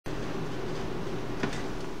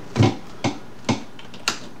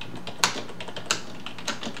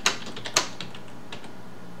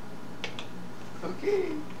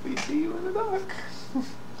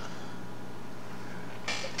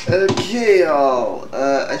Okay, all.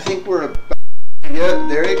 I think we're about. Yep,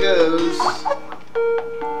 there he goes.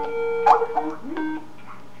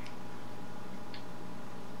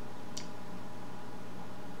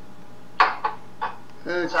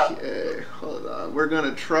 Okay, hold on. We're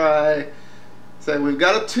gonna try. So we've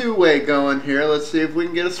got a two-way going here. Let's see if we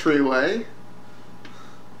can get a three-way.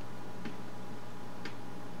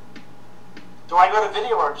 Do I go to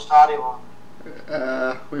video or just audio only?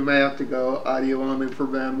 We may have to go audio only for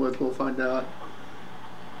bandwidth. We'll find out.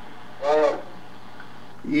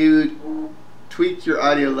 You tweak your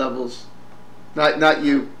audio levels. Not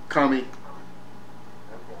you, Kami.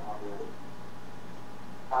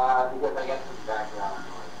 Because I get some background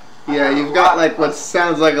noise. Yeah, you've got like what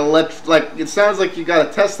sounds like it sounds like you got a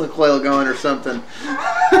Tesla coil going or something.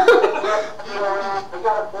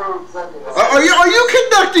 Are you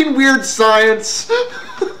conducting weird science?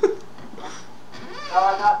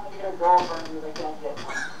 I'm not thinking of girlfriend because I can't get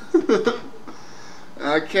one.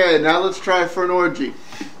 Okay, now let's try for an orgy.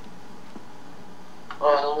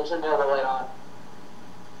 Oh, let me turn the other light on.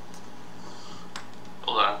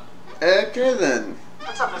 Hold on. Okay then.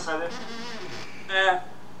 What's up, Miss Heather?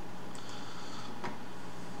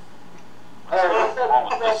 Wrong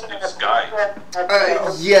with this new Skype?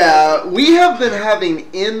 Yeah, we have been having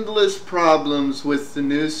endless problems with the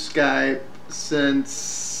new Skype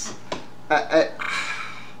since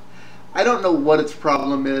I don't know what its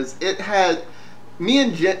problem is. It had me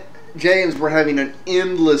and James were having an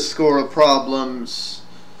endless score of problems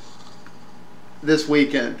this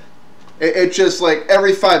weekend. It just like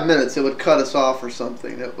every 5 minutes it would cut us off or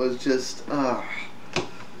something. It was just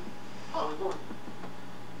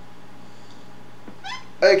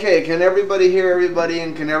Okay, can everybody hear everybody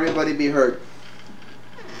and can everybody be heard?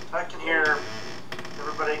 I can hear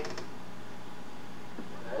everybody.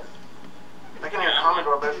 I can hear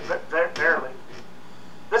Commodore, but barely.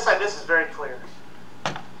 This side, this is very clear.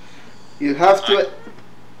 You have to.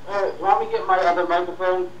 You want me to get my other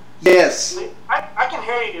microphone? Yes. I can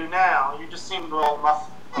hear you now. You just seem a little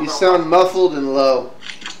muffled. You sound muffled and low.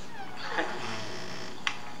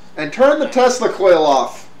 And turn the Tesla coil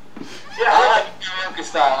off. Yeah, I like karaoke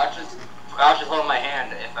style. I'll just hold my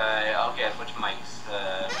hand if okay, I switch mics.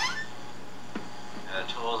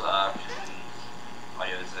 Tools, options,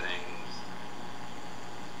 audio settings.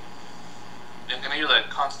 You're gonna hear that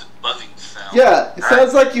constant buzzing sound. Yeah, it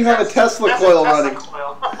sounds like you have a Tesla coil running.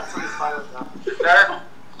 Coil. That's what he's fine with that. Better?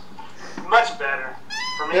 Much better.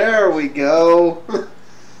 For me. There we go.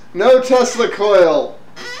 No Tesla coil.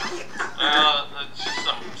 It's just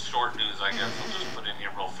some short news, I guess. I'll just put in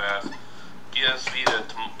here real fast. PS Vita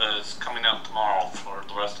is coming out tomorrow for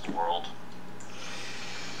the rest of the world.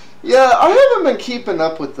 Yeah, I haven't been keeping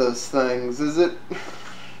up with those things. Is it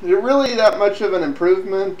really that much of an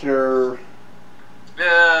improvement, or?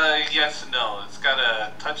 Yes and no. It's got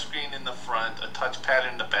a touchscreen in the front, a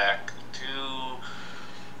touchpad in the back, two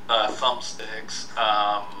thumbsticks,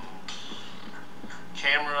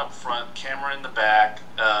 camera up front, camera in the back.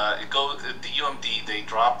 It goes the UMD. They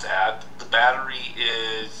dropped that. The battery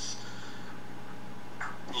is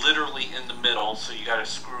literally in the middle, so you got to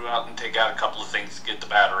screw out and take out a couple of things to get the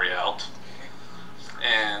battery out.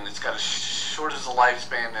 And it's got as short as a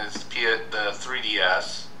lifespan as the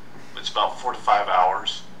 3DS, which is about 4 to 5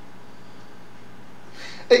 hours.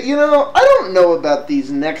 You know, I don't know about these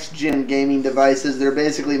next-gen gaming devices they're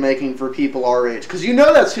basically making for people our age. Because you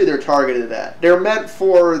know that's who they're targeted at. They're meant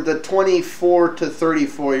for the 24 to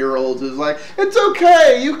 34-year-olds who's like, it's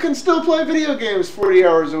okay, you can still play video games 40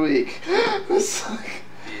 hours a week. It's like,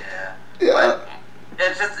 yeah.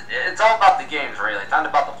 It's all about the games, really. It's not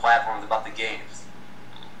about the platform, it's about the games.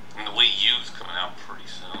 And the Wii U's coming out pretty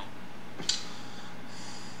soon.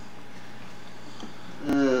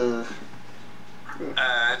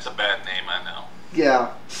 It's a bad name, I know.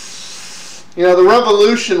 Yeah. You know, the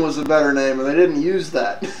Revolution was a better name, and they didn't use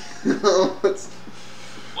that.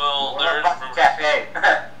 Well, there's Cafe.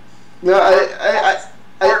 No,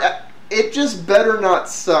 it just better not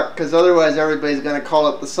suck, because otherwise everybody's going to call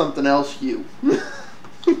it the something else U. It's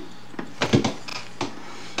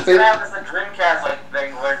gonna have this Dreamcast like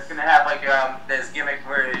thing where it's gonna have like this gimmick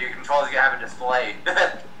where your controller's gonna have a display.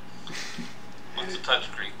 What's a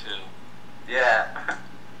touchscreen too? Yeah.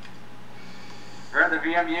 Remember the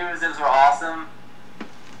VMUs? Those were awesome.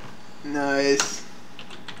 Nice.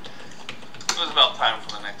 It was about time for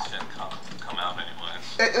the next gen to come out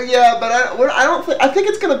anyways. Yeah, but I don't think. I think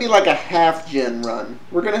it's going to be like a half-gen run.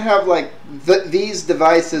 We're going to have like these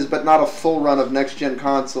devices, but not a full run of next-gen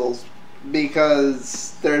consoles,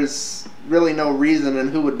 because there's really no reason, and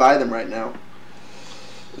who would buy them right now?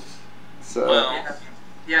 So. Well,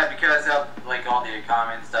 Yeah, because of like all the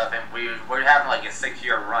economy and stuff, and we're having like a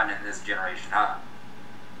 6-year run in this generation, huh?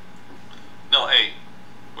 No, 8.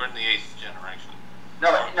 We're in the 8th generation. No,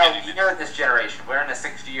 you're in this generation. We're in the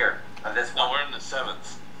 6th year of this one. No, we're in the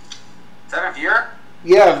 7th. 7th year?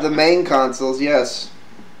 Yeah, of the main consoles, yes.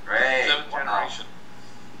 Great. 7th generation.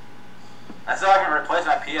 I still haven't replaced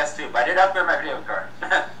my PS2, but I did upgrade my video card.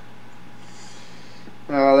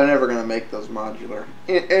 Oh, they're never gonna make those modular.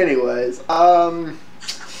 Anyways,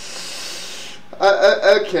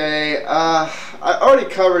 okay. I already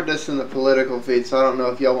covered this in the political feed, so I don't know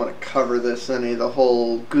if y'all want to cover this any. The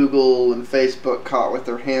whole Google and Facebook caught with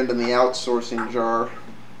their hand in the outsourcing jar.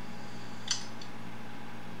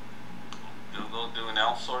 Google doing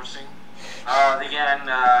outsourcing? They getting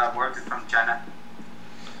work from China.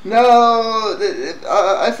 No,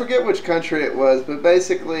 I forget which country it was, but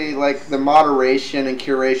basically, like, the moderation and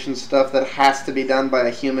curation stuff that has to be done by a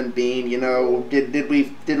human being. You know, did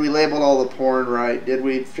we label all the porn right? Did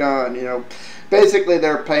we, you know, basically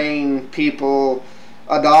they're paying people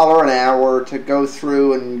 $1 an hour to go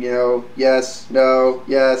through and, you know, yes, no,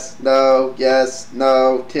 yes, no, yes,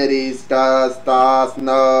 no, titties, das,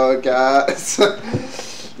 no, guys.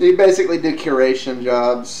 You basically do curation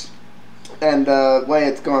jobs. And the way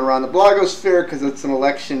it's going around the blogosphere, because it's an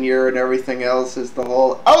election year and everything else, is the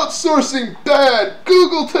whole outsourcing bad,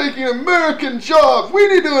 Google taking American jobs, we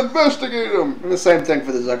need to investigate them. And the same thing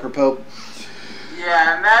for the Zucker Pope.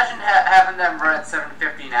 Yeah, imagine having them run at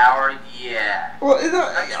 $7.50 an hour. Yeah. Well,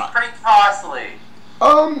 that's pretty costly.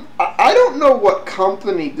 I don't know what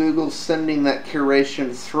company Google's sending that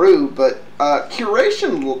curation through, but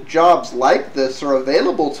curation jobs like this are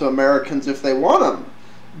available to Americans if they want them.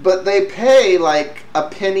 But they pay like a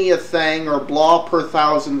penny a thing or blah per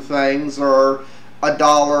 1,000 things or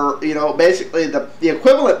 $1. You know, basically the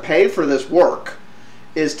equivalent pay for this work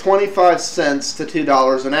is 25 cents to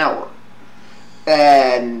 $2 an hour.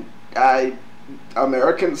 And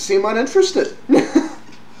Americans seem uninterested.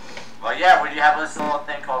 Well, yeah, when you have this little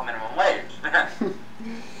thing called minimum wage.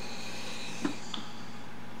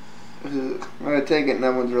 I take it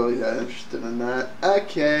no one's really that interested in that.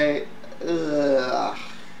 Okay.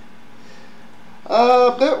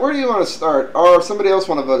 Where do you want to start? Or somebody else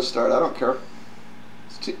want to vote to start? I don't care.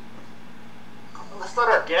 Let's let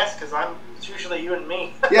our guess, because it's usually you and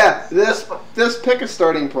me. Yeah, this pick a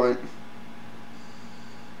starting point.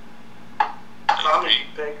 I'm a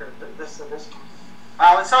pick, or this and this.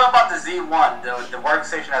 Let's talk about the Z1, the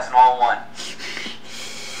workstation that's an all-in-one.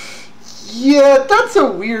 Yeah, that's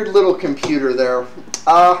a weird little computer there.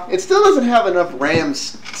 It still doesn't have enough RAM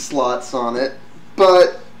slots on it,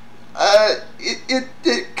 but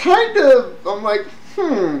it kind of, I'm like,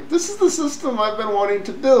 this is the system I've been wanting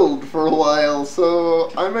to build for a while,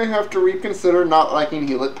 so I may have to reconsider not liking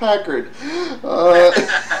Hewlett-Packard.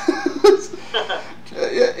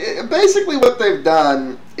 Basically what they've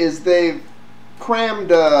done is they've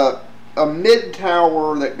crammed a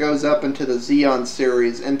mid-tower that goes up into the Xeon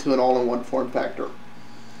series into an all-in-one form factor.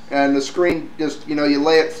 And the screen just, you know, you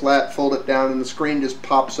lay it flat, fold it down, and the screen just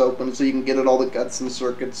pops open so you can get at all the guts and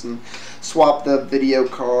circuits and swap the video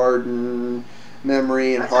card and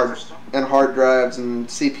memory and hard drives and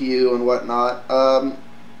CPU and whatnot.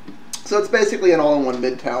 So it's basically an all-in-one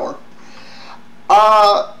mid-tower.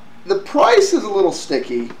 The price is a little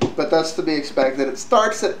sticky, but that's to be expected. It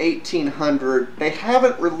starts at $1,800. They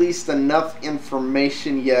haven't released enough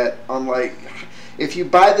information yet on, like, if you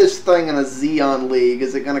buy this thing in a Xeon League,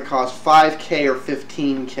 is it going to cost $5K or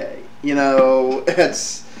 $15K? You know,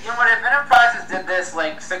 it's... You know what, if Enterprises did this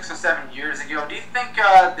like 6 or 7 years ago, do you think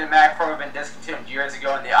the Mac Pro would have been discontinued years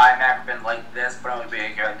ago and the iMac would have been like this, but only be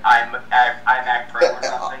like an iMac Pro or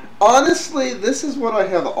something? Honestly, this is what I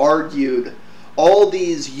have argued all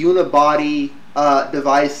these unibody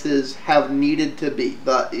devices have needed to be.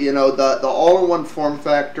 The all-in-one form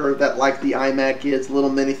factor that, like the iMac is, little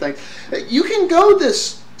mini thing. You can go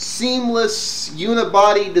this seamless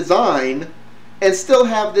unibody design and still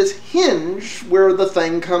have this hinge where the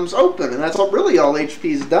thing comes open, and that's really all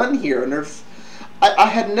HP's done here. And I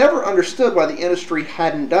had never understood why the industry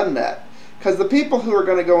hadn't done that. Because the people who are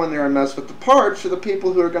going to go in there and mess with the parts are the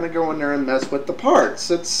people who are going to go in there and mess with the parts.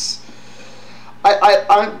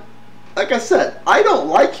 I'm like I said, I don't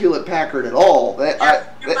like Hewlett-Packard at all. You're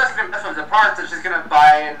not going to mess with the parts. They're just going to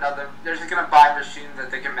buy machines that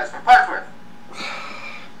they can mess with parts with.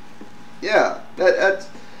 Yeah,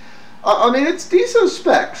 I mean, it's decent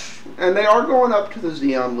specs, and they are going up to the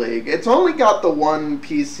Xeon League. It's only got the one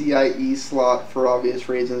PCIe slot for obvious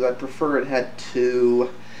reasons. I'd prefer it had 2.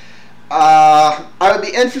 I would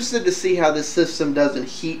be interested to see how this system does in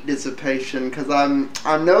heat dissipation, because I'm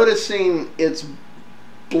noticing it's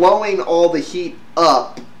blowing all the heat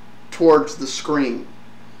up towards the screen.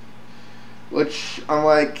 Which I'm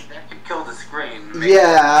like, That could kill the screen.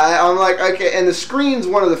 yeah, I'm like, okay, and the screen's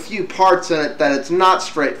one of the few parts in it that it's not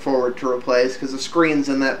straightforward to replace because the screen's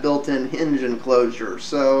in that built-in hinge enclosure.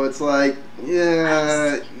 So it's like,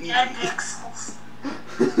 yeah. 10 pixels.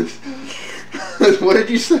 What did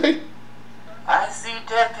you say? I see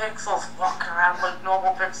dead pixels walking around like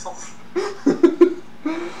normal pixels.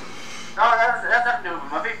 No, that's nothing to do with a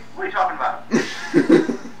movie. What are you talking about?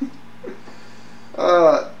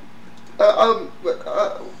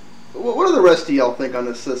 What do the rest of y'all think on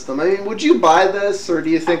this system? I mean, would you buy this, or do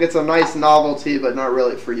you think it's a nice novelty but not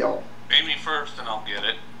really for y'all? Pay me first and I'll get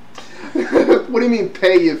it. What do you mean,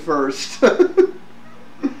 pay you first? No,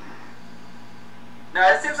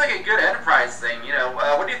 it seems like a good enterprise thing. You know,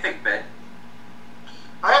 what do you think, Ben?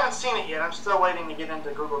 I haven't seen it yet. I'm still waiting to get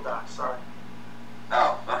into Google Docs. Sorry.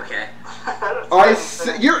 Oh, okay.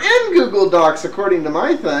 You're in Google Docs according to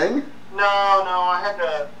my thing. No, I had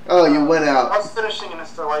to. Oh, you went out. I was finishing an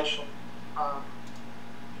installation.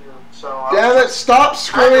 Here, so. Damn it! Stop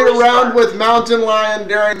screwing around with Mountain Lion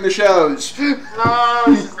during the shows. No,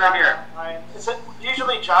 this is not here. Right.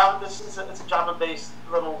 Usually Java. It's a Java-based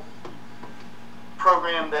little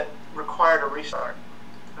program that required a restart.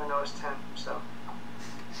 I know it's 10, so.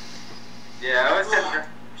 Yeah, I was in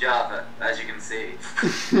Java, as you can see.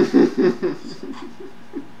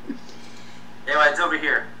 Anyway, it's over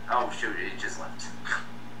here. Oh shoot, it just left.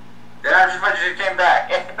 Then I just came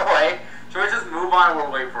back. Anyway, should we just move on or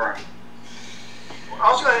we'll wait for him?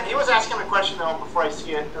 He was asking a question though before I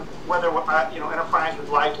see it, whether Enterprise would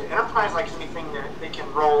like it. Enterprise likes anything that they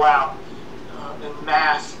can roll out in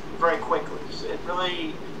mass very quickly. So it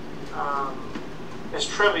really is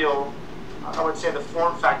trivial. I would say the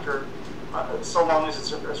form factor, so long as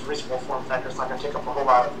it's a reasonable form factor, it's not going to take up a whole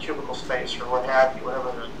lot of cubicle space or what have you,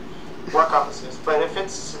 whatever the work office is. But if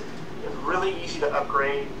it's really easy to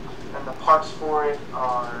upgrade and the parts for it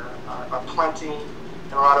are plenty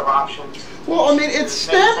and a lot of options. Well, I mean, it's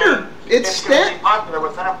standard. It's going to be popular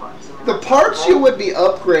with Enterprise. I mean, the parts you would be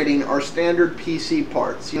upgrading are standard PC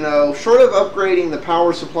parts. You know, short of upgrading the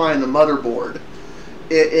power supply and the motherboard,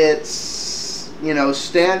 it's, you know,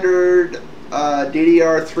 standard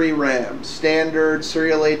DDR3 RAM, standard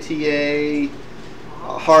serial ATA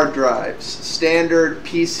hard drives, standard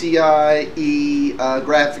PCIe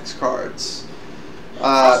graphics cards.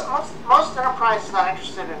 Most Enterprise is not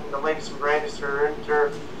interested in the latest and greatest, or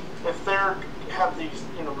if they have these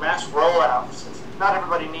mass rollouts. Not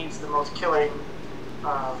everybody needs the most killing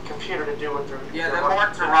computer to do what they're. Yeah, the more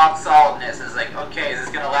to rock solidness is like, okay, this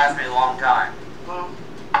is gonna last me a long time.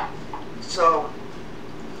 So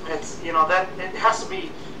it's that it has to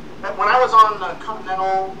be. When I was on the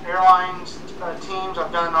Continental Airlines teams,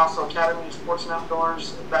 I've done also Academy Sports and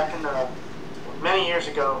Outdoors back in the many years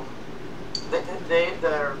ago.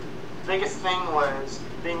 Their biggest thing was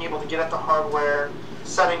being able to get at the hardware,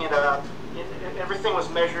 setting it up. Everything was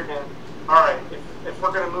measured in. All right, if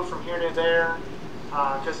we're going to move from here to there,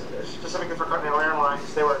 because specifically for Continental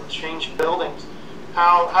Airlines, they were changing buildings.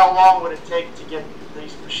 How long would it take to get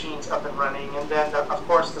these machines up and running? And then, of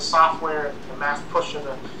course, the software, the mass push of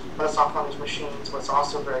the software on these machines was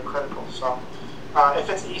also very critical. So, if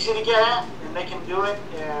it's easy to get at and they can do it,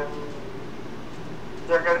 and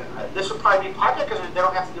this would probably be popular because they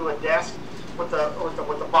don't have to do a desk with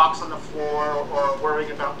the box on the floor or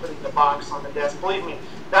worrying about putting the box on the desk. Believe me,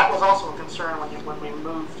 that was also a concern when we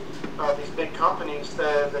moved these big companies.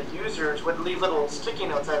 The users would leave little sticky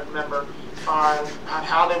notes, I remember, on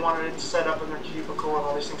how they wanted it set up in their cubicle and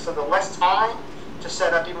all these things. So the less time to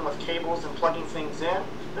set up, even with cables and plugging things in,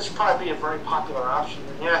 this would probably be a very popular option.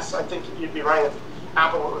 And yes, I think you'd be right. If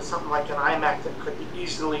Apple was something like an iMac that could be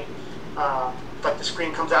easily like the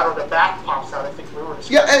screen comes out or the back pops out. I think we were just.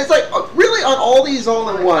 Yeah, and it's like really on all these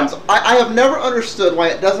all-in-ones, I have never understood why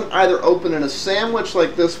it doesn't either open in a sandwich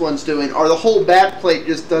like this one's doing, or the whole back plate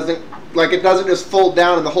just doesn't, like it doesn't just fold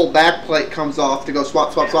down and the whole back plate comes off to go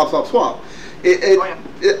swap, swap, swap, swap, swap.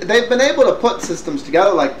 They've been able to put systems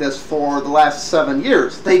together like this for the last 7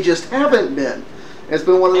 years. They just haven't been. It's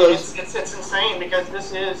been one of those. It's insane because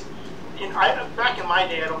this is. Back in my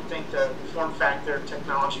day, I don't think the form factor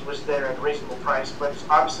technology was there at a reasonable price, but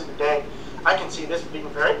obviously today, I can see this being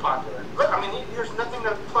very popular. Look, I mean, there's nothing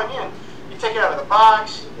to plug in. You take it out of the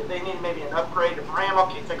box, if they need maybe an upgrade of RAM,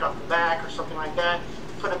 okay, you take off the back or something like that,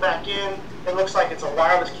 put it back in, it looks like it's a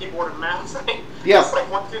wireless keyboard and mouse. Yeah. It's like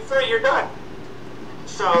 1, 2, 3, you're done.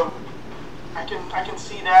 So, I I can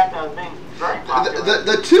see that being very popular.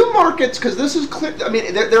 The two markets, because this is clear. I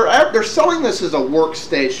mean, they're selling this as a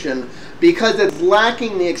workstation because it's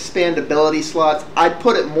lacking the expandability slots. I'd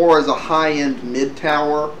put it more as a high-end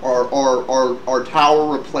mid-tower or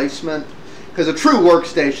tower replacement, because a true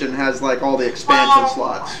workstation has like all the expansion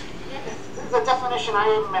slots. The definition,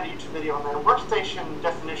 I even made a YouTube video on that. A workstation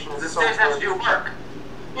definition is The station has to do work.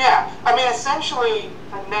 Yeah, I mean, essentially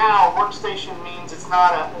now workstation means it's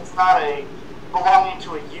not a belonging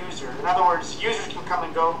to a user. In other words, users can come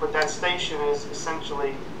and go, but that station is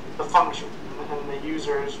essentially the function, and the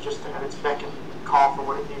user is just at its beck and call for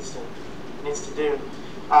what it needs to do.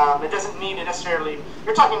 It doesn't need to necessarily.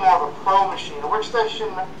 You're talking more of a pro machine. A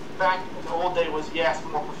workstation back in the old day was yes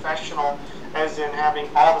more professional, as in having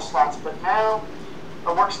all the slots, but now a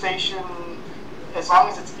workstation, as long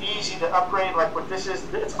as it's easy to upgrade, like what this is,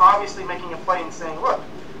 it's obviously making a play and saying, look,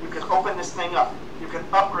 you can open this thing up, you can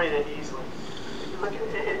upgrade it easily. Look,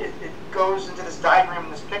 it goes into this diagram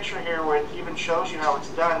in this picture here where it even shows you how it's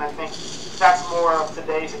done. I think that's more of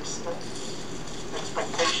today's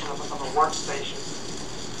expectation of a workstation.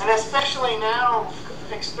 And especially now,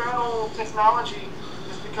 external technology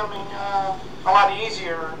is becoming a lot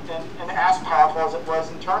easier and as powerful as it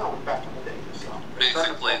was internally back in the day. So.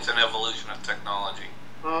 Basically, it's an evolution of technology.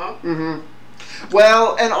 Mm-hmm. Mm-hmm.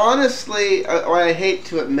 Well, and honestly, I hate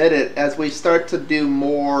to admit it, as we start to do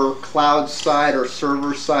more cloud-side or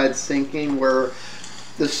server-side syncing where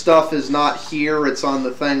the stuff is not here, it's on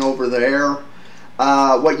the thing over there,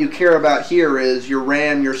 what you care about here is your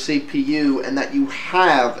RAM, your CPU, and that you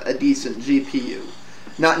have a decent GPU.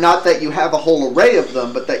 Not that you have a whole array of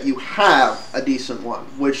them, but that you have a decent one,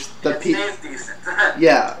 which the decent.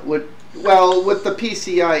 yeah, with the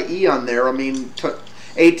PCIe on there, I mean,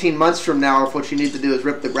 18 months from now, if what you need to do is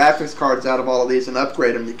rip the graphics cards out of all of these and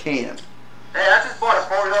upgrade them, you can. Hey, I just bought a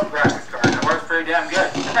 4-year-old graphics card. It works pretty damn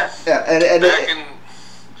good. Yeah, and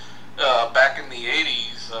back in the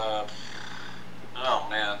 80s, oh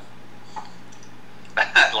man,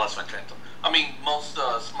 I lost my train of thought. I mean, most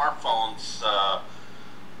smartphones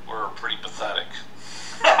were pretty pathetic.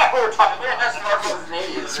 We were talking about smartphones in the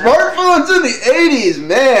 80s. Smartphones in the 80s,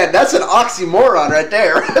 man, that's an oxymoron right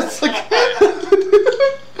there. It's like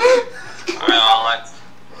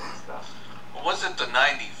was it the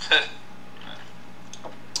 90s?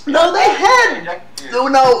 no, they had.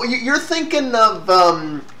 No, you're thinking of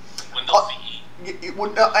Windows CE.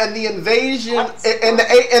 And the invasion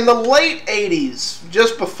in the late 80s,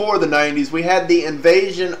 just before the 90s, we had the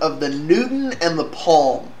invasion of the Newton and the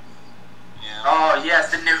Palm. Yeah. Oh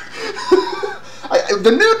yes, the Newton.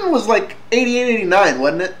 The Newton was like 88, 89,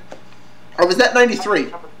 wasn't it? Or was that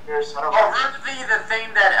 93? Oh, remember the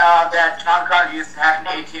thing that John Carter used to have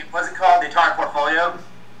in 18? What's it called? The Atari Portfolio?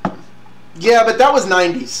 Yeah, but that was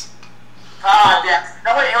 90s. Ah, yeah.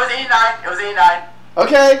 No, wait, it was 89. It was 89.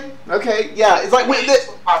 Okay, yeah. It's like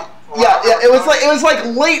it was like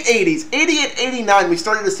late 80s, 88, 89. We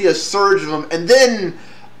started to see a surge of them, and then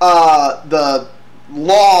the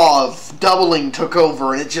law of doubling took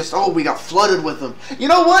over, and it just we got flooded with them. You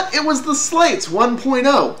know what? It was the slates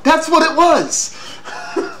 1.0. That's what it was.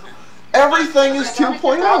 Everything is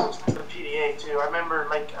 2.0. The PDA too. I remember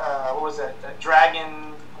like what was it?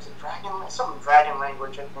 Dragon. Was it Dragon? Some Dragon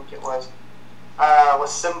language, I think it was. With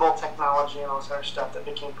symbol technology and all this other stuff that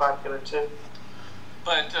became popular too.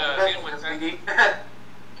 But yeah,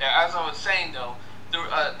 as I was saying though,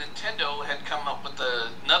 Nintendo had come up with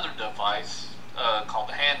another device called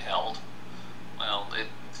the handheld. Well,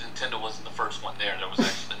 Nintendo wasn't the first one there. There was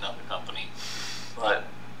actually another company, but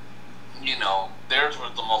you know, theirs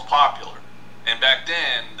was the most popular. And back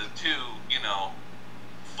then, the two,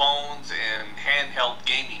 phones and handheld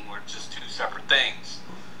gaming were just two separate things.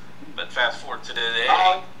 But fast forward to today.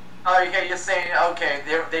 Oh, okay, you're saying, okay,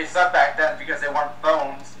 they sucked back then because they weren't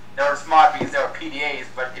phones. They were smart because they were PDAs,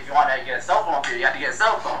 but if you wanted to get a cell phone, you had to get a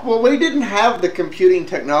cell phone. Well, we didn't have the computing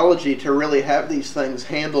technology to really have these things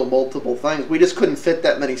handle multiple things. We just couldn't fit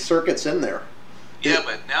that many circuits in there. Yeah,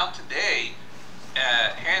 but now today,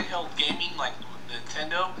 handheld gaming like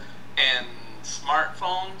Nintendo and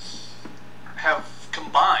smartphones have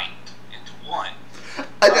combined into one.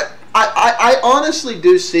 I honestly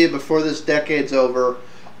do see, before this decade's over,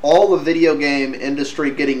 all the video game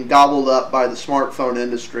industry getting gobbled up by the smartphone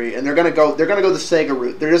industry, and they're gonna go the Sega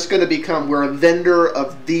route. They're just gonna become, we're a vendor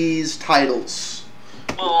of these titles.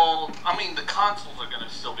 Well, I mean, the consoles are gonna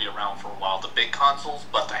still be around for a while, the big consoles,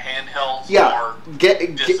 but the handhelds are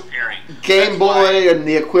disappearing. Game Boy and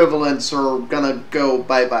the equivalents are gonna go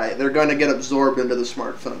bye-bye. They're gonna get absorbed into the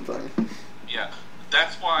smartphone thing. Yeah,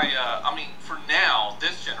 that's why, I mean, for now,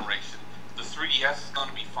 this generation, the 3DS is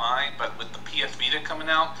gonna be fine, but with the PS Vita coming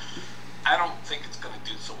out, I don't think it's going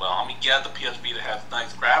to do so well. I mean, yeah, the PS Vita has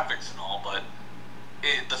nice graphics and all, but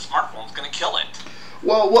the smartphone's going to kill it.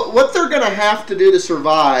 Well, what they're going to have to do to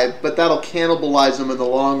survive, but that'll cannibalize them in the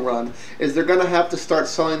long run, is they're going to have to start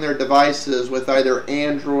selling their devices with either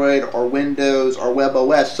Android or Windows or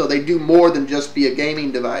WebOS, so they do more than just be a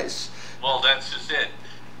gaming device. Well, that's just it.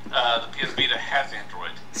 The PS Vita has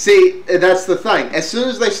Android. See, that's the thing. As soon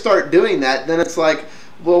as they start doing that, then it's like,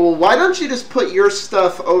 well, why don't you just put your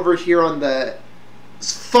stuff over here on the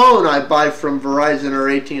phone I buy from Verizon or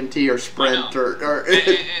AT&T or Sprint or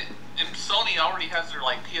and Sony already has their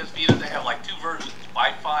like PS Vita. They have like two versions,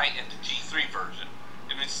 Wi-Fi and the G3 version.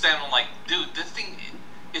 And it's standing like, dude, this thing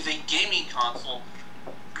is a gaming console,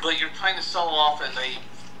 but you're trying to sell it off as a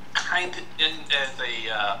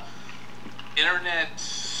internet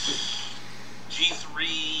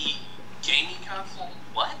G3 gaming console.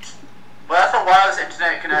 What? Well, that's a wireless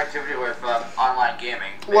internet connectivity with online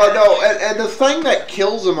gaming. Well, no, and the thing that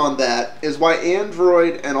kills them on that is why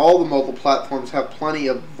Android and all the mobile platforms have plenty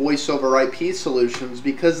of voice over IP solutions,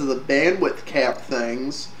 because of the bandwidth cap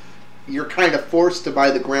things. You're kind of forced to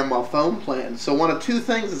buy the grandma phone plan. So one of two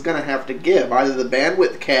things is going to have to give: either the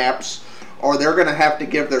bandwidth caps, or they're going to have to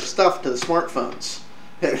give their stuff to the smartphones.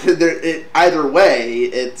 Either way,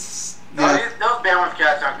 it's those bandwidth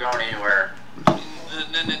caps aren't going anywhere.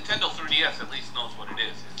 The Nintendo 3DS at least knows what it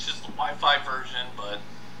is. It's just the Wi-Fi version, but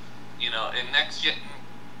in next gen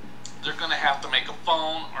they're gonna have to make a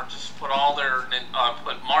phone or just put all their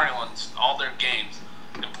put Mario and all their games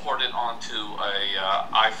and port it onto a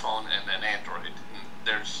iPhone and an Android.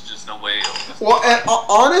 There's just no way. Well, and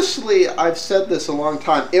honestly, I've said this a long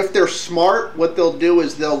time. If they're smart, what they'll do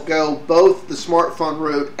is they'll go both the smartphone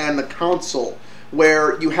route and the console,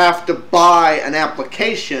 where you have to buy an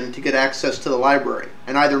application to get access to the library,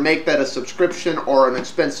 and either make that a subscription or an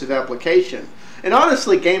expensive application. And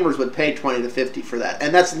honestly, gamers would pay $20 to $50 for that,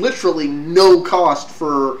 and that's literally no cost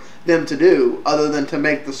for them to do, other than to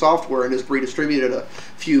make the software and just redistribute it a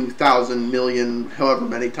few thousand million, however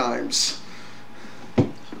many times.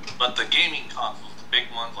 But the gaming consoles, the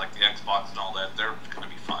big ones like the Xbox and all that, they're going to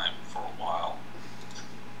be fine for a while.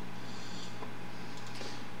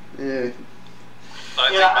 Yeah.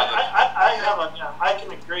 I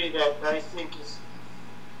can agree that I think is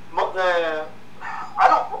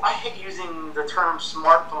I hate using the term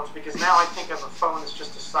smartphones, because now I think of a phone as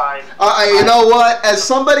just a side. You know what? As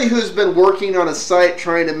somebody who's been working on a site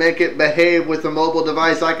trying to make it behave with a mobile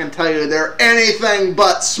device, I can tell you they're anything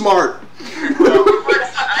but smart. Well,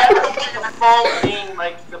 I don't think of the phone being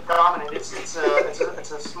like the predominant. It's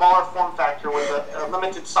a smaller form factor with a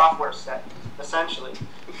limited software set, essentially.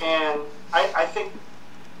 And I think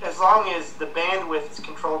as long as the bandwidth is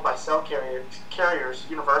controlled by cell carriers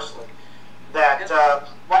universally, that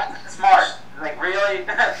why is it smart? Like, really?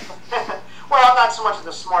 well, not so much of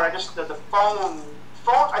the smart. I just the phone.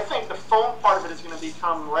 I think the phone part of it is going to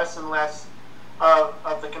become less and less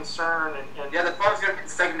of the concern. And yeah, the phone's going to be the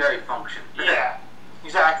secondary function. Yeah,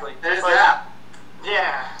 exactly. There's that.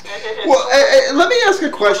 Yeah. Well, let me ask a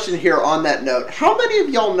question here on that note. How many of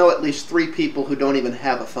y'all know at least 3 people who don't even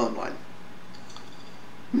have a phone line?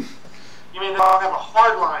 You mean they don't have a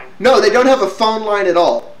hard line? No, they don't have a phone line at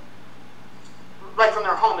all. Right from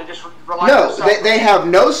their home, they just rely on No, their cell phone. they have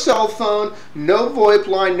no cell phone, no VoIP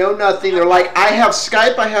line, no nothing. They're like, I have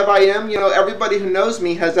Skype, I have IM. Everybody who knows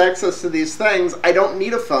me has access to these things. I don't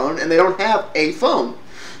need a phone, and they don't have a phone.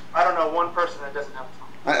 I don't know one person that doesn't have a phone.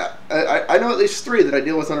 I know at least 3 that I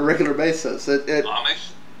deal with on a regular basis.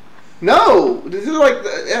 Amish? No, this is like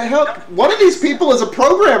hell. One of these people is a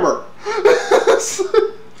programmer.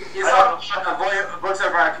 He's on voice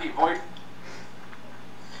over IP.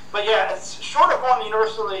 But yeah, it's short of one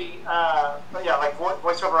universally. Like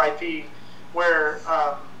voice over IP, where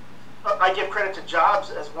I give credit to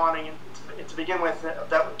Jobs as wanting to begin with.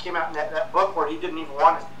 That came out in that book where he didn't even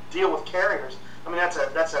want to deal with carriers. I mean, that's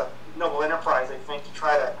a noble enterprise, I think, to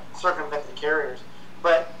try to circumvent the carriers.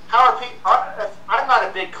 But how are people? I'm not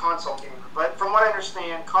a big console gamer, but from what I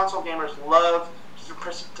understand, console gamers love to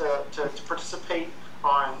participate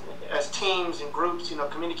as teams and groups.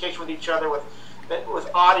 Communication with each other with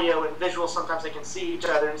audio and visual. Sometimes they can see each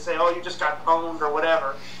other and say, "Oh, you just got pwned" or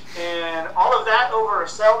whatever. And all of that over a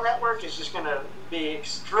cell network is just going to be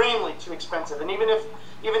extremely too expensive. And even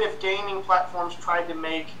if gaming platforms tried to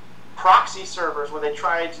make proxy servers where they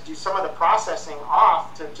tried to do some of the processing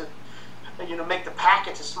off to make the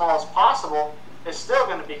packets as small as possible, it's still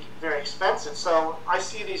going to be very expensive. So I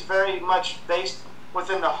see these very much based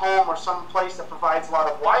within the home or some place that provides a lot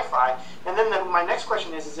of Wi-Fi. And then my next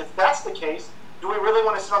question is if that's the case, do we really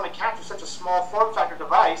want to sit on the couch with such a small form factor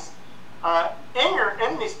device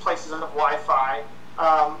in these places of Wi-Fi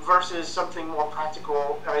versus something more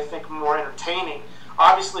practical and I think more entertaining.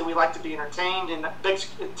 Obviously, we like to be entertained, and big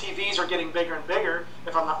TVs are getting bigger and bigger,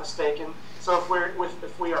 if I'm not mistaken. So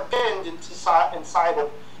if we are pinned inside of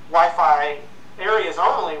Wi-Fi areas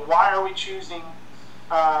only, why are we choosing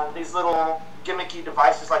these little gimmicky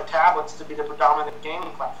devices like tablets to be the predominant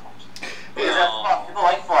gaming platforms? Because that's fluff. People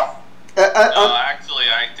like fluff. Actually,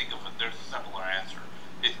 I think there's a simpler answer.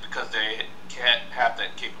 It's because they can't have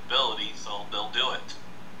that capability, so they'll do it.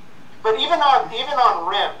 But even on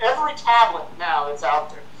RIM, every tablet now that's out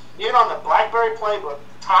there, even on the BlackBerry Playbook,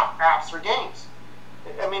 the top apps are games.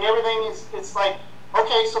 I mean, everything it's like,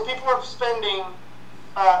 okay, so people are spending,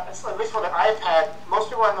 at least for the iPad, most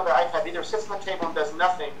people I know the iPad either sits on the table and does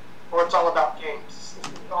nothing, or it's all about games.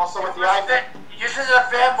 Also with the iPad. You're just a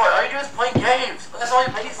fanboy. All you do is play games. That's all you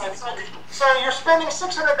play. So you're spending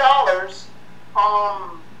 $600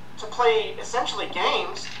 to play essentially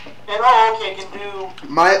games, and can do.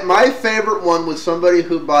 My favorite one was somebody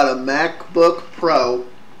who bought a MacBook Pro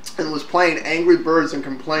and was playing Angry Birds and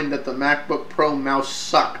complained that the MacBook Pro mouse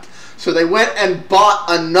sucked. So they went and bought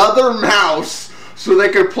another mouse so they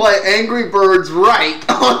could play Angry Birds right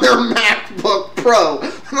on their MacBook Pro.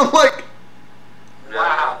 And I'm like,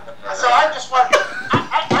 wow. So I just want.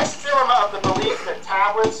 I still am of the belief that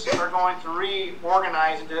tablets are going to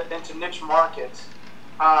reorganize into niche markets,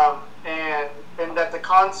 and that the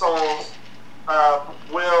consoles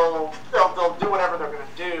they'll do whatever they're going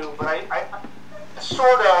to do. But I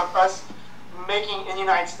sort of us making in the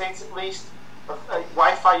United States at least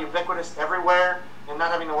Wi-Fi ubiquitous everywhere and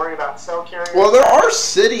not having to worry about cell carriers. Well, there are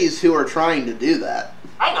cities who are trying to do that.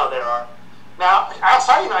 I know there are. Now,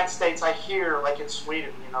 outside the United States, I hear, like in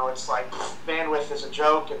Sweden, it's like bandwidth is a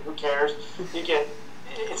joke and who cares.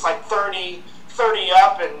 It's like 30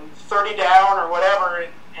 up and 30 down or whatever,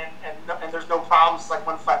 and there's no problems. It's like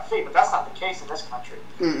one flat fee, but that's not the case in this country.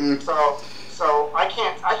 Mm-mm. So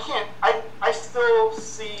I still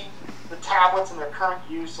see the tablets and their current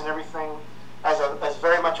use and everything as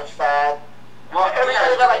very much a fad. Well,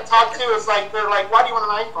 everybody that I talk to is like, they're like, why do you want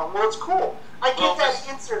an iPhone? Well, it's cool. I get that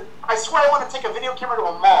answer. I swear I want to take a video camera to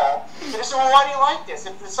a mall. And they say, well, why do you like this?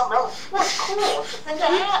 If there's something else, well, it's cool. It's the thing to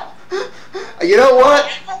have. You know what?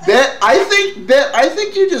 I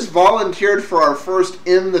think you just volunteered for our first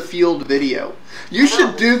in the field video. You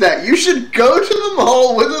should do that. You should go to the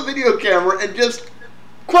mall with a video camera and just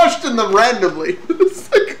question them randomly.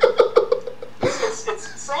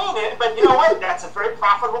 It's saying it, but you know what? That's a very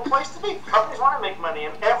profitable place to be. Companies want to make money,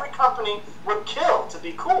 and every company would kill to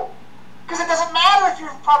be cool. Because it doesn't matter if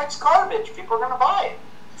your product's garbage. People are going to buy it.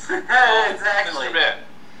 Exactly. Mr. Ben,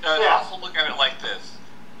 also look at it like this.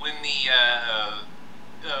 When the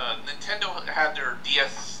Nintendo had their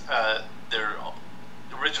DS, their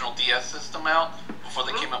original DS system out, before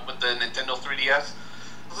they came up with the Nintendo 3DS,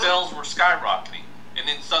 sales were skyrocketing. And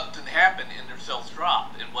then something happened and their sales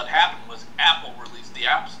dropped. And what happened was Apple released the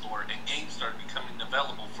App Store and games started becoming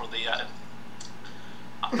available for the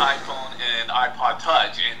iPhone and iPod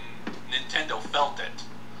Touch, and Nintendo felt it.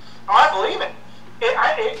 Oh, I believe it.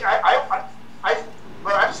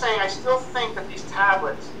 But I'm saying I still think that these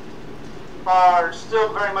tablets are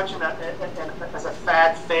still very much as a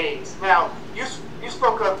fad phase. Now, you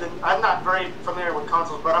spoke of I'm not very familiar with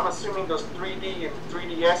consoles, but I'm assuming those 3D and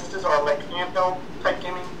 3DSs are like handheld type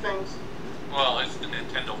gaming things? Well, it's the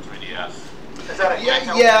Nintendo 3DS. Is that a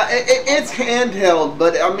handheld? Yeah, it's handheld,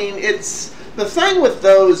 but I mean, the thing with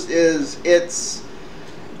those is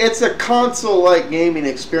it's a console-like gaming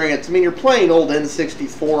experience. I mean, you're playing old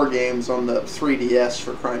N64 games on the 3DS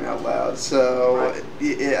for crying out loud. So, right.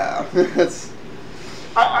 Yeah.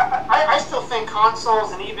 I still think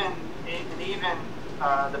consoles and even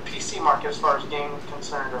the PC market, as far as gaming is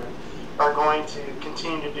concerned, are going to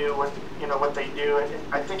continue to do what they do.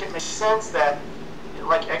 I think it makes sense that,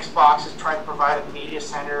 like Xbox is trying to provide a media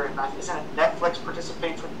center, and isn't it Netflix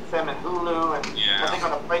participates with them, and Hulu, and I think on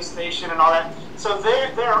the PlayStation and all that. So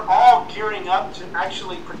they're all gearing up to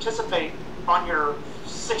actually participate on your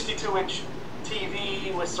 62-inch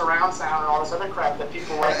TV with surround sound and all this other crap that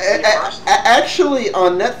people like to see first. Actually,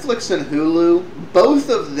 on Netflix and Hulu, both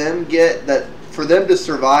of them get that. For them to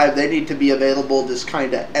survive, they need to be available just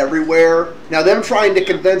kind of everywhere. Now, them trying to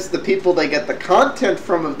convince the people they get the content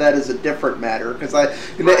from of that is a different matter. Because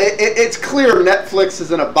it's clear Netflix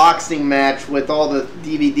is in a boxing match with all the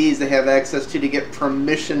DVDs they have access to get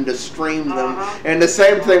permission to stream them. And the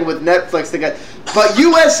same thing with Netflix. But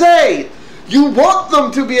USA! You want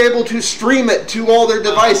them to be able to stream it to all their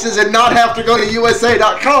devices and not have to go to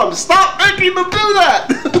USA.com. Stop making them do that!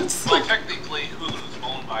 Well, technically, Hulu's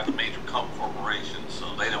owned by the major corporations, so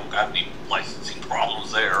they don't got any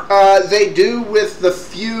They do with the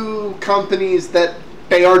few companies that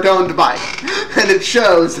they are owned by. And it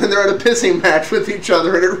shows, and they're at a pissing match with each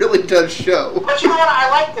other, and it really does show. But you know what? I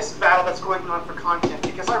like this battle that's going on for content,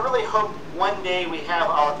 because I really hope one day we have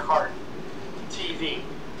a la carte TV.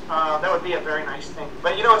 That would be a very nice thing.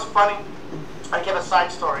 But you know what's funny? I get a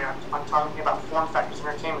side story on talking about Form Factors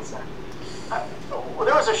Entertainment Center.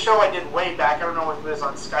 There was a show I did way back, I don't know if it was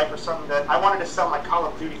on Skype or something, that I wanted to sell my Call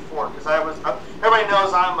of Duty 4, because everybody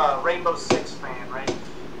knows I'm a Rainbow Six fan, right?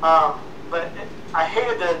 But I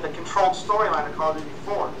hated the controlled storyline of Call of Duty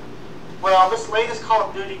 4. Well, this latest Call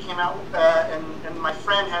of Duty came out, and my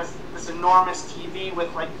friend has this enormous TV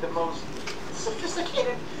with like the most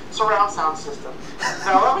sophisticated surround sound system.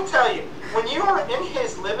 Now, let me tell you, when you are in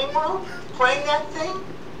his living room playing that thing,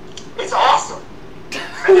 it's awesome.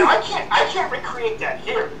 And I can't recreate that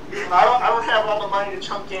here. I don't have all the money to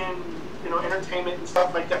chunk in, entertainment and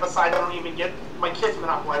stuff like that. Besides, I don't even get my kids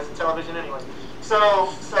monopolize the television anyway.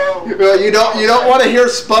 So. You don't want to hear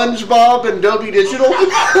SpongeBob and Dolby Digital?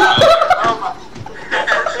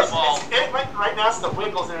 Right now it's the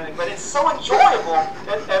Wiggles and everything, but it's so enjoyable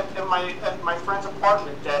at my friend's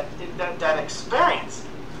apartment that experience,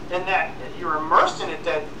 and that you're immersed in it.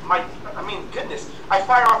 Goodness, I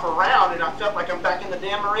fire off a round and I felt like I'm back in the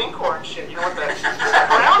damn Marine Corps and shit. With the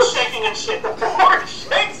ground shaking and shit, the floor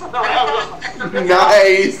shakes and the round.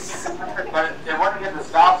 Nice. But it wouldn't get the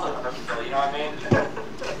stops of them, so you know what I mean?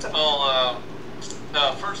 Well,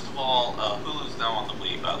 first of all, Hulu's now on the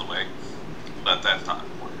Wii, by the way, but that's not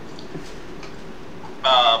important.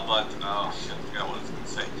 Oh shit, I forgot what I was going to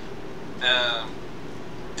say.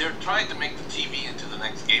 They're trying to make the TV into the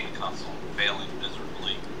next gaming console, failing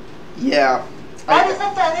miserably. Yeah. Why do you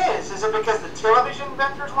think that is? Is it because the television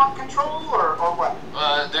vendors want control, or what?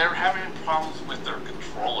 They're having problems with their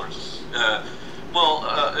controllers. A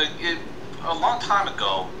long time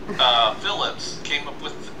ago, Philips came up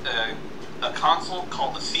with a console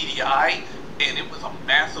called the CDI, and it was a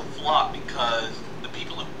massive flop because the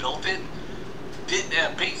people who built it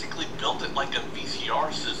basically built it like a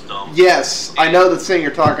VCR system. Yes, I know the thing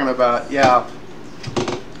you're talking about, yeah.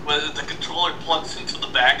 Whether the controller plugs into the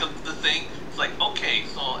back of the thing, it's like, okay,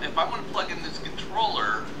 so if I want to plug in this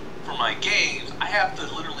controller for my games, I have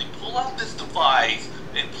to literally pull out this device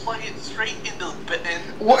and plug it straight into the...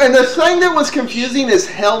 And the thing that was confusing as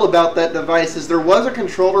hell about that device is there was a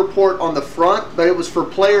controller port on the front, but it was for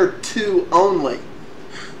player 2 only.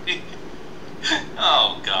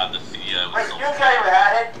 Oh god, the CDI was so... You guys ever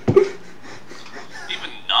had it? Even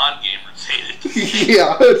non-gamers hate it.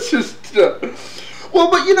 Yeah, it's just... Well,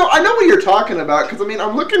 but I know what you're talking about, because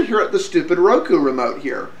I'm looking here at the stupid Roku remote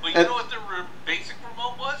here. Well, you know what the basic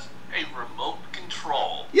remote was? A remote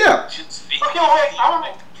control. Yeah. Okay, wait, I want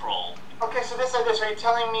to control. Okay, so this, are you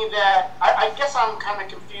telling me that, I guess I'm kind of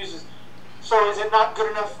confused. So is it not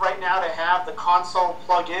good enough right now to have the console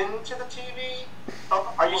plug into the TV?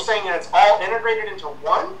 Are you saying that it's all integrated into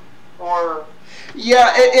one? Or...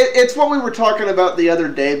 Yeah, it's what we were talking about the other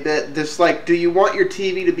day, this do you want your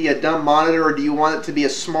TV to be a dumb monitor, or do you want it to be a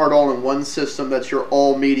smart all-in-one system that's your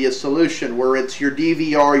all-media solution, where it's your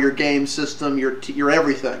DVR, your game system, your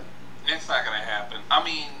everything? It's not going to happen.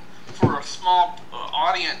 For a small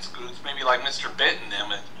audience groups, maybe like Mr. Bit and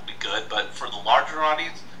them, it will be good, but for the larger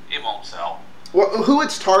audience, it won't sell. Well, who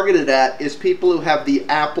it's targeted at is people who have the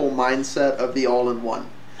Apple mindset of the all-in-one.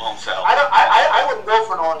 Won't sell. I wouldn't go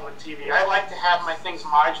for an all-in-one TV. I like to have my things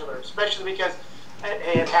modular, especially because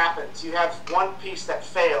it happens. You have one piece that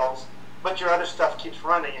fails, but your other stuff keeps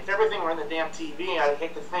running. If everything were in the damn TV, I'd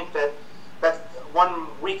hate to think that that's one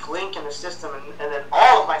weak link in the system, and then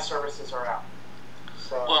all of my services are out.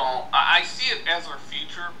 So. Well, I see it as our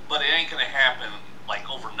future, but it ain't going to happen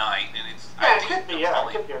overnight, and it's. Yeah, it could be. Yeah,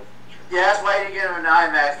 it could be. Yeah, that's why you get them an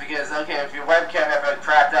IMAX, because, okay, if your webcam ever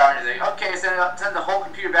crapped out, and you're like, okay, send the whole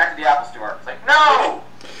computer back to the Apple Store. It's like, no!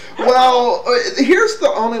 Well, here's the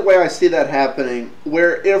only way I see that happening,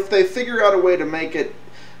 where if they figure out a way to make it,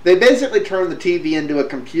 they basically turn the TV into a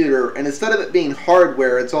computer, and instead of it being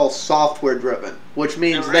hardware, it's all software driven, which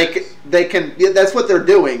means they can that's what they're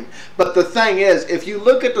doing. But the thing is, if you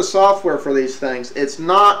look at the software for these things, it's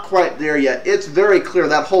not quite there yet. It's very clear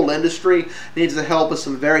that whole industry needs the help of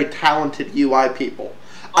some very talented UI people.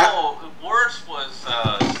 Worse was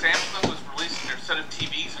Samsung was releasing their set of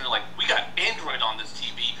TVs, and they're like, we got Android on this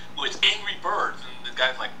TV with Angry Birds, and the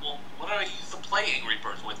guy's like, well, what do I use to play Angry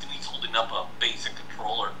Birds with? And he's holding up a basic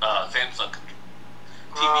controller, Samsung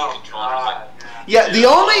TV controller. Yeah, the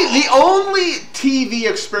only TV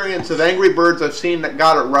experience of Angry Birds I've seen that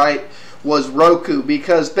got it right was Roku,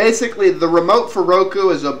 because basically the remote for Roku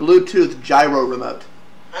is a Bluetooth gyro remote.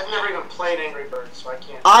 I've never even played Angry Birds, so I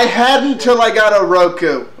can't. I hadn't until I got a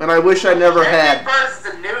Roku, and I wish I never had. Angry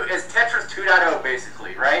Birds is Tetris 2.0,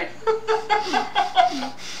 basically, right?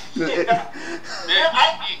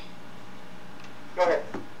 Go ahead.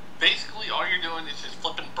 Basically, all you're doing is just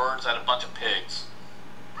flipping birds at a bunch of pigs.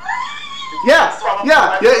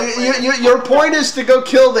 Yeah. Your point is to go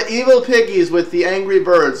kill the evil piggies with the angry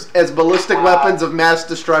birds as ballistic weapons of mass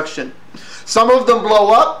destruction. Some of them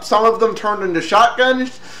blow up, some of them turn into shotgun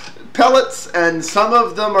pellets, and some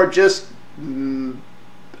of them are just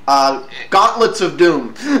gauntlets of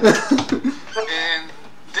doom. And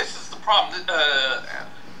this is the problem.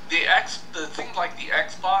 The thing like the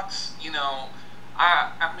Xbox, you know,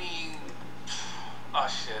 I mean, oh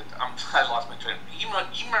shit, I lost my train. You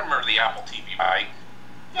remember the Apple TV, right?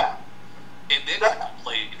 Yeah. It's a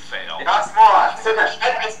complete fail. It's oxymoron.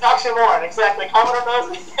 It's an oxymoron, exactly. Commodore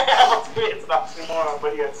knows it. Apple TV, it's an oxymoron,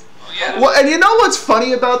 but yes. Well, and you know what's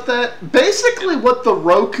funny about that? Basically what the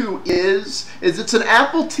Roku is it's an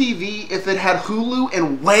Apple TV if it had Hulu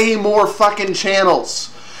and way more fucking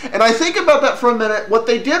channels. And I think about that for a minute. What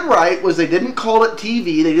they did right was they didn't call it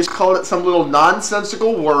TV. They just called it some little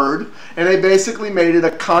nonsensical word. And they basically made it a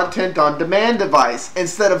content-on-demand device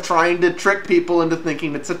instead of trying to trick people into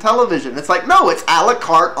thinking it's a television. It's like, no, it's a la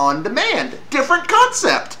carte on demand. Different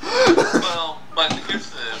concept. Well, but here's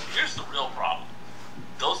the real problem.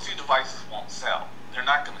 Those two devices won't sell. They're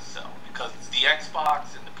not going to sell because the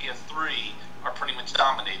Xbox and the PS3 are pretty much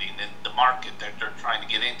dominating the market that they're trying to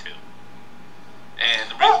get into.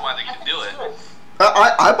 And the reason why they can do it...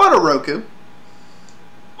 I bought a Roku.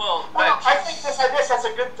 Well, I think that's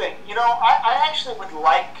a good thing. You know, I actually would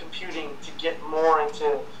like computing to get more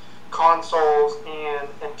into consoles and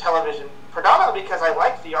television, predominantly because I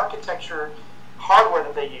like the architecture hardware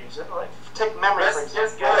that they use. Like, take memory, for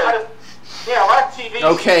example. A lot of TVs.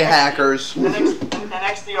 Okay, hackers. And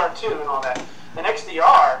XDR2 and all that. And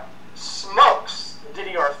XDR smokes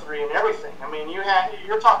DDR3 and everything. I mean,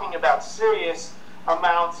 you're talking about serious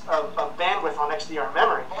amounts of bandwidth on XDR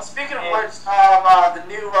memory. Well, speaking of which, the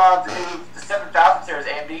new 7000 series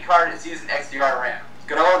AMD card is using XDR RAM.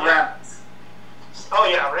 Good old Rambus. Oh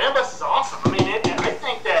yeah, Rambus is awesome. I mean, I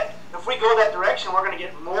think that if we go that direction, we're going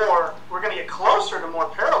to get closer to more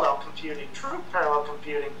parallel computing, true parallel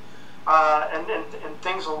computing, and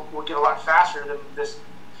things will get a lot faster than this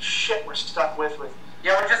shit we're stuck with.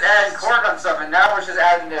 Yeah, we're just adding cord on stuff, and now we're just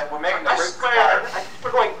adding we're making the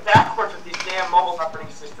we're going backwards with these damn mobile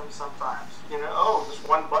operating systems sometimes. You know, just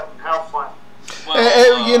one button, how fun.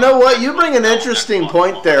 Well, you know what? You bring an interesting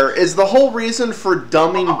point there. Is the whole reason for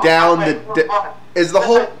dumbing down is the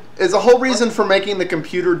whole reason for making the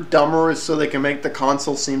computer dumber is so they can make the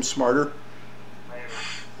console seem smarter?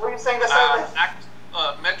 What are you saying?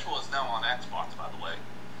 Metro is now on Xbox, by the way.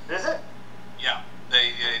 Is it? Yeah.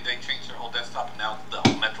 They changed their whole desktop and now the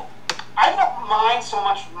whole Metro. I don't mind so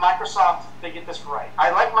much Microsoft, they get this right.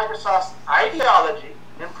 I like Microsoft's ideology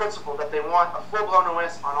in principle that they want a full-blown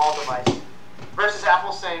OS on all devices versus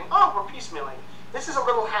Apple saying, oh, we're piecemealing. This is a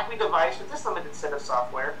little happy device with this limited set of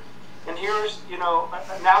software. And here's, now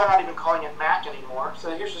they're not even calling it Mac anymore.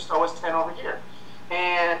 So here's just OS 10 over here.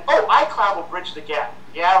 And, iCloud will bridge the gap.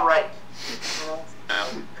 Yeah, right.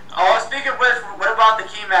 Speaking of which, what about the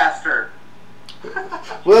Keymaster?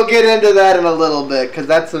 We'll get into that in a little bit, because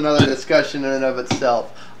that's another discussion in and of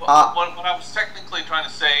itself. Well, what I was technically trying to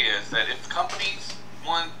say is that if companies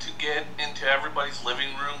want to get into everybody's living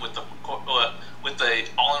room with the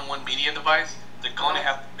all-in-one media device, they're going to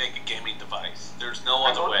have to make a gaming device. There's no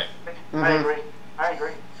other way. I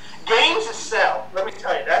agree. Games sell. Let me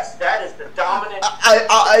tell you, that is the dominant.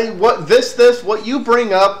 What you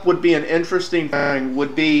bring up would be an interesting thing.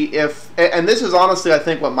 Would be if, and this is honestly, I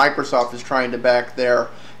think, what Microsoft is trying to back there,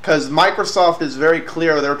 because Microsoft is very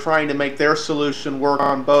clear they're trying to make their solution work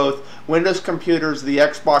on both Windows computers, the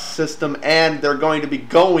Xbox system, and they're going to be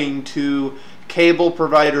going to cable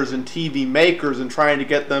providers and TV makers and trying to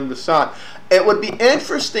get them to sign. It would be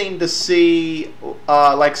interesting to see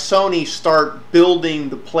like Sony start building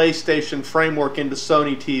the PlayStation framework into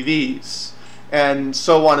Sony TVs and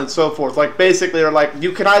so on and so forth. Like basically they're like,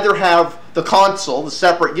 you can either have the console, the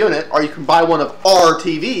separate unit, or you can buy one of our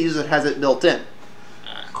TVs that has it built in.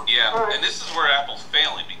 And this is where Apple's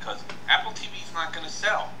failing because Apple TV is not going to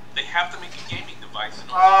sell. They have to make a gaming device.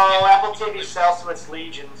 Apple TV sells to its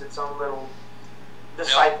legions, its own little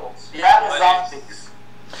disciples. Zombies.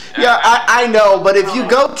 Yeah, I know, but if you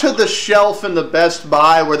go to the shelf in the Best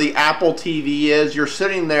Buy where the Apple TV is, you're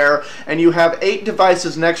sitting there and you have 8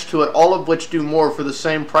 devices next to it, all of which do more for the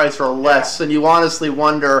same price or less, and you honestly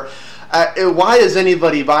wonder, Why is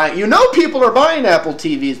anybody buying? You know, people are buying Apple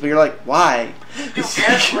TVs, but you're like, why?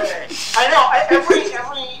 I know. Every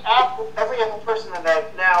Apple person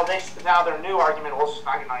that now their new argument was just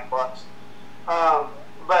 $99.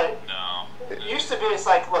 But No. it used to be, it's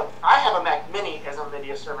like, look, I have a Mac Mini as a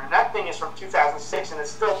media server, and that thing is from 2006, and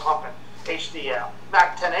it's still pumping HD out.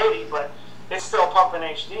 Not 1080, but it's still pumping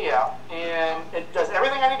HD out, and it does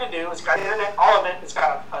everything I need to do. It's got internet, all of it. It's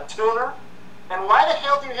got a tuner. And why the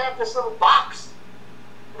hell do you have this little box?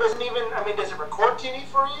 It doesn't even, I mean, does it record TV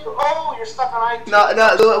for you? Oh, you're stuck on iTunes.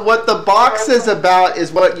 No, what the box is about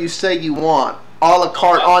is what you say you want. A la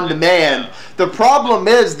carte on demand. The problem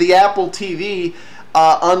is the Apple TV,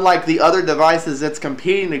 unlike the other devices it's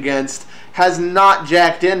competing against, has not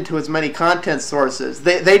jacked into as many content sources.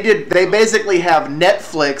 They basically have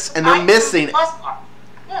Netflix, and they're missing.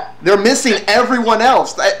 Yeah. They're missing everyone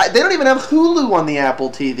else. They don't even have Hulu on the Apple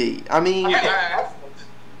TV. I mean,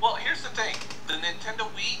 Well, here's the thing: the Nintendo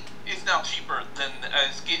Wii is now cheaper than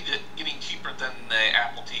getting cheaper than the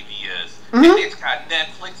Apple TV is, and it's got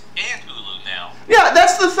Netflix and Hulu now. yeah,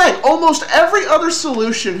 that's the thing. Almost every other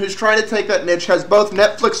solution who's trying to take that niche has both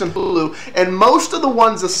Netflix and Hulu, and most of the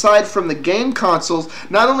ones aside from the game consoles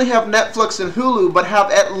not only have Netflix and Hulu, but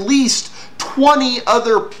have at least 20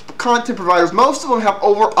 other content providers. Most of them have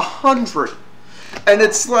over 100. And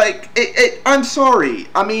it's like, I'm sorry.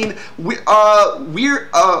 I mean,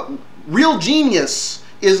 Real Genius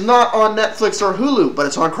is not on Netflix or Hulu, but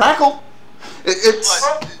it's on Crackle. I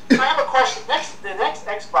have a question. The next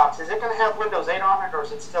Xbox, is it going to have Windows 8 on it, or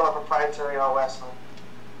is it still a proprietary OS?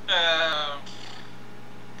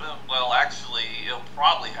 Well, actually, it'll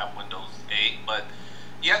probably have Windows 8, but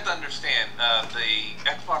you have to understand the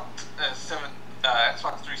Xbox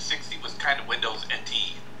Xbox 360 was kind of Windows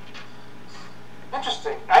NT.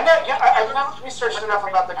 Interesting. I've not researched enough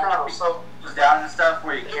about the kernel, so down and stuff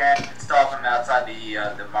where you can't install them outside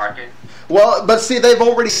the market. Well, but see, they've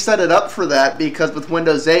already set it up for that, because with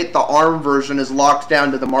Windows 8, the ARM version is locked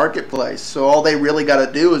down to the marketplace. So all they really got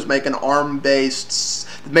to do is make an ARM-based,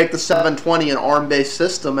 make the 720 an ARM-based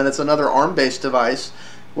system, and it's another ARM-based device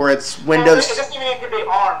where it's Windows. It doesn't even need to be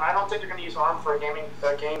ARM. I don't think they're going to use ARM for gaming.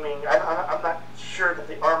 I'm not sure that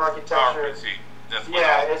the ARM architecture.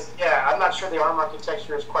 I'm not sure the ARM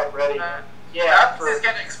architecture is quite ready. It's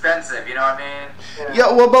getting expensive, you know what I mean?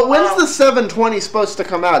 Yeah, well, but when's the 720 supposed to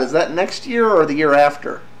come out? Is that next year or the year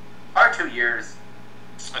after? Or 2 years.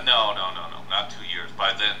 No, not 2 years.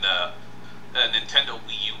 By then, the Nintendo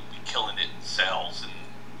Wii U will be killing it in sales. And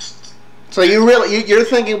so you're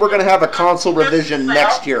thinking we're going to have a console revision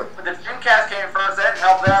next year? But the Dreamcast came first, that didn't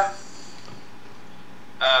help them.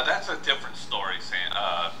 That's a different story,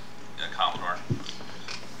 Commodore.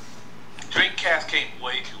 Dreamcast came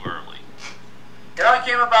way too early. It only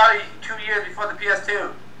came about 2 years before the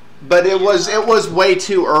PS2. But it was way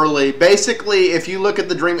too early. Basically, if you look at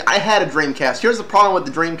the I had a Dreamcast. Here's the problem with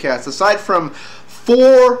the Dreamcast. Aside from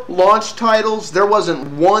 4 launch titles, there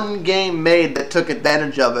wasn't one game made that took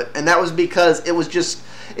advantage of it. And that was because it was just...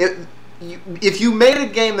 if you made a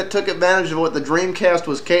game that took advantage of what the Dreamcast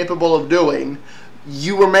was capable of doing,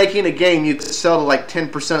 you were making a game you could sell to like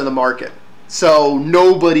 10% of the market. So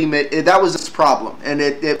nobody made... that was its problem. And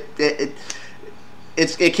it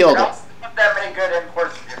killed it. Not that many good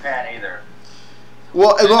imports from Japan either.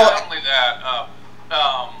 Well, not only that,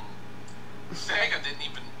 Sega didn't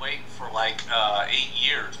even wait for like 8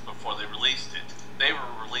 years before they released it. They were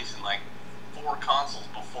releasing like 4 consoles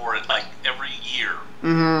before it, like every year.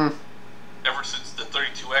 Mm-hmm. Ever since the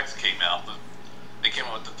 32X came out, they came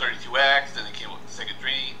out with the 32X, then they came out with the Sega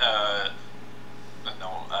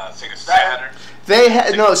Sega Saturn. They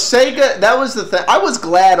had Sega. That was the thing. I was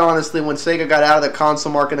glad, honestly, when Sega got out of the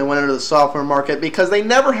console market and went into the software market, because they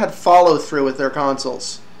never had follow through with their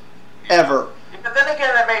consoles, ever. But then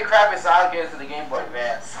again, they made crappy Sonic games for the Game Boy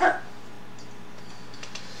Advance.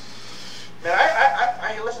 Man,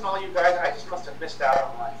 I listen to all you guys. I just must have missed out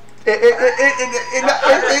on life. It's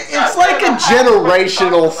like a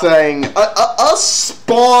generational thing. A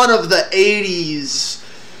spawn of the 80s.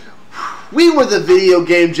 We were the video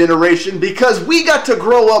game generation because we got to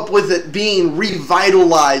grow up with it being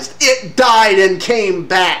revitalized. It died and came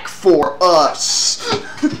back for us.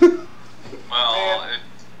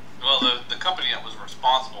 The company that was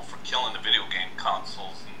responsible for killing the video game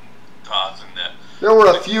consoles and causing that. There were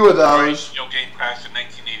a few of those. Video game crash in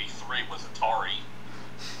 1983 was Atari.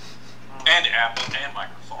 And Apple and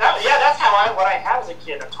Microsoft. That's what I had as a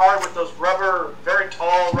kid. Atari with those very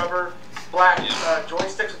tall rubber black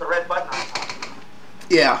joysticks with the red button on top.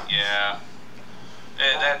 Yeah. Yeah.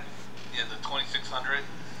 The 2600.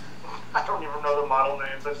 I don't even know the model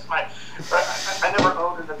name, but it's my. I never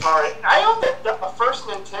owned an Atari. I owned the first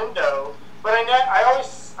Nintendo, but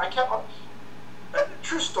I kept.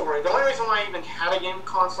 True story. The only reason why I even had a game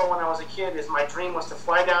console when I was a kid is my dream was to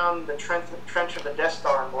fly down the trench of the Death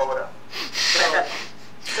Star and blow it up.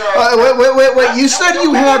 Wait. You said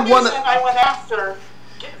you had one. I went after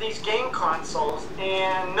these game consoles,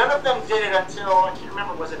 and none of them did it until, I can't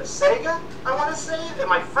remember, was it a Sega, I want to say, that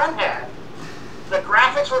my friend had. The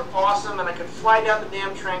graphics were awesome, and I could fly down the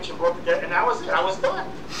damn trench and blow up the dead, and that was it. I was done.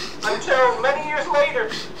 Until many years later,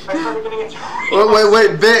 I started getting into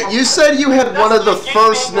Wait, Bit, you said you had one of the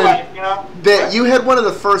first... Bit, you had one of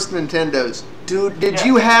the first Nintendos. Dude, did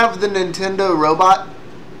you have the Nintendo robot?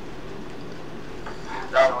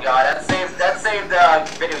 Oh god, that saved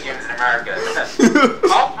video games in America.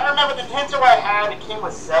 I remember the Nintendo I had, it came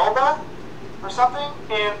with Zelda or something,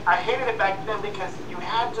 and I hated it back then because you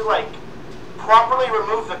had to, like, properly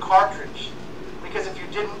remove the cartridge, because if you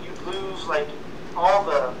didn't, you'd lose, like, all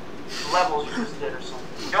the levels you just did or something.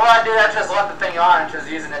 You know what I did? I just left the thing on and just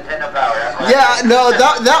used Nintendo power. Yeah, no,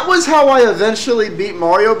 that was how I eventually beat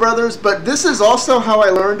Mario Brothers, but this is also how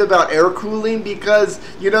I learned about air cooling, because,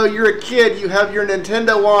 you know, you're a kid, you have your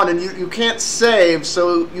Nintendo on, and you can't save,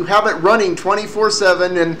 so you have it running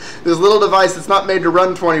 24/7, and this little device that's not made to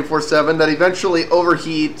run 24/7 that eventually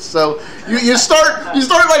overheats, so you start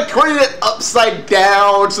like turning it upside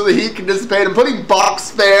down so the heat can dissipate and putting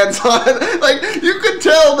box fans on it. Like, you could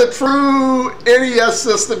tell the true NES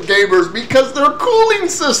system gamers, because their cooling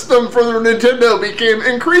system for their Nintendo became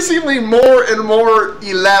increasingly more and more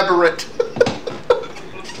elaborate.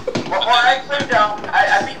 Well, I played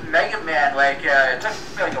I beat Mega Man, like, it took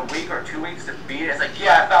me like a week or 2 weeks to beat it. It's like,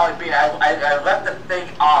 yeah, I finally beat it. I left the thing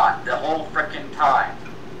on the whole freaking time.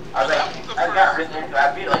 I was like, I got really into it.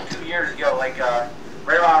 I beat it like 2 years ago, like,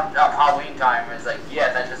 right around Halloween time. It was like,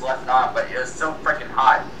 yes, I just left it on, but it was so freaking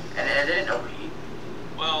hot, and it didn't overheat.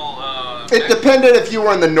 Well, it depended if you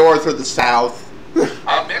were in the north or the south.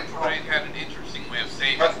 Metroid had an interesting way of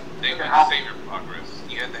saving. They went to save your progress.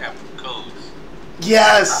 You had to have codes.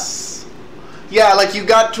 Yes. Yeah, like you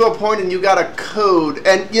got to a point and you got a code.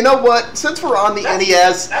 And you know what? Since we're on the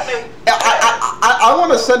NES, I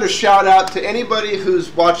want to send a shout out to anybody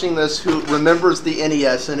who's watching this who remembers the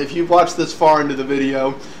NES. And if you've watched this far into the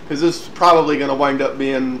video, because this is probably going to wind up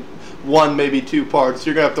being one, maybe 2 parts.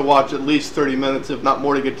 You're going to have to watch at least 30 minutes, if not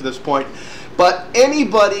more, to get to this point. But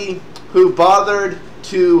anybody who bothered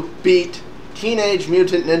to beat Teenage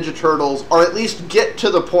Mutant Ninja Turtles, or at least get to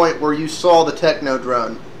the point where you saw the Techno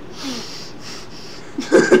Drone.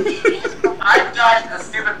 I died the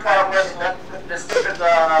stupid part where the stupid,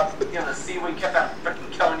 you know, the seaweed kept on freaking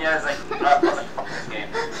killing you. It's like, this game.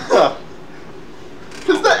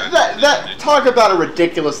 Because that talk about a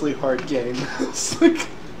ridiculously hard game. It's like...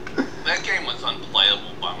 That game was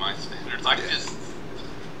unplayable by my standards.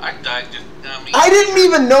 I died just, I didn't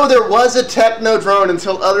even know there was a Techno Drone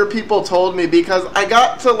until other people told me, because I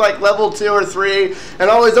got to like level 2 or 3 and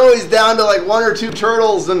I was always down to like 1 or 2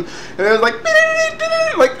 turtles, and it was like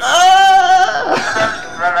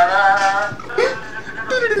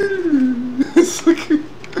it's like...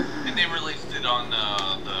 And they released it on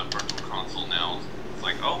the Virtual Console now. It's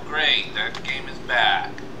like, oh great, that game is bad.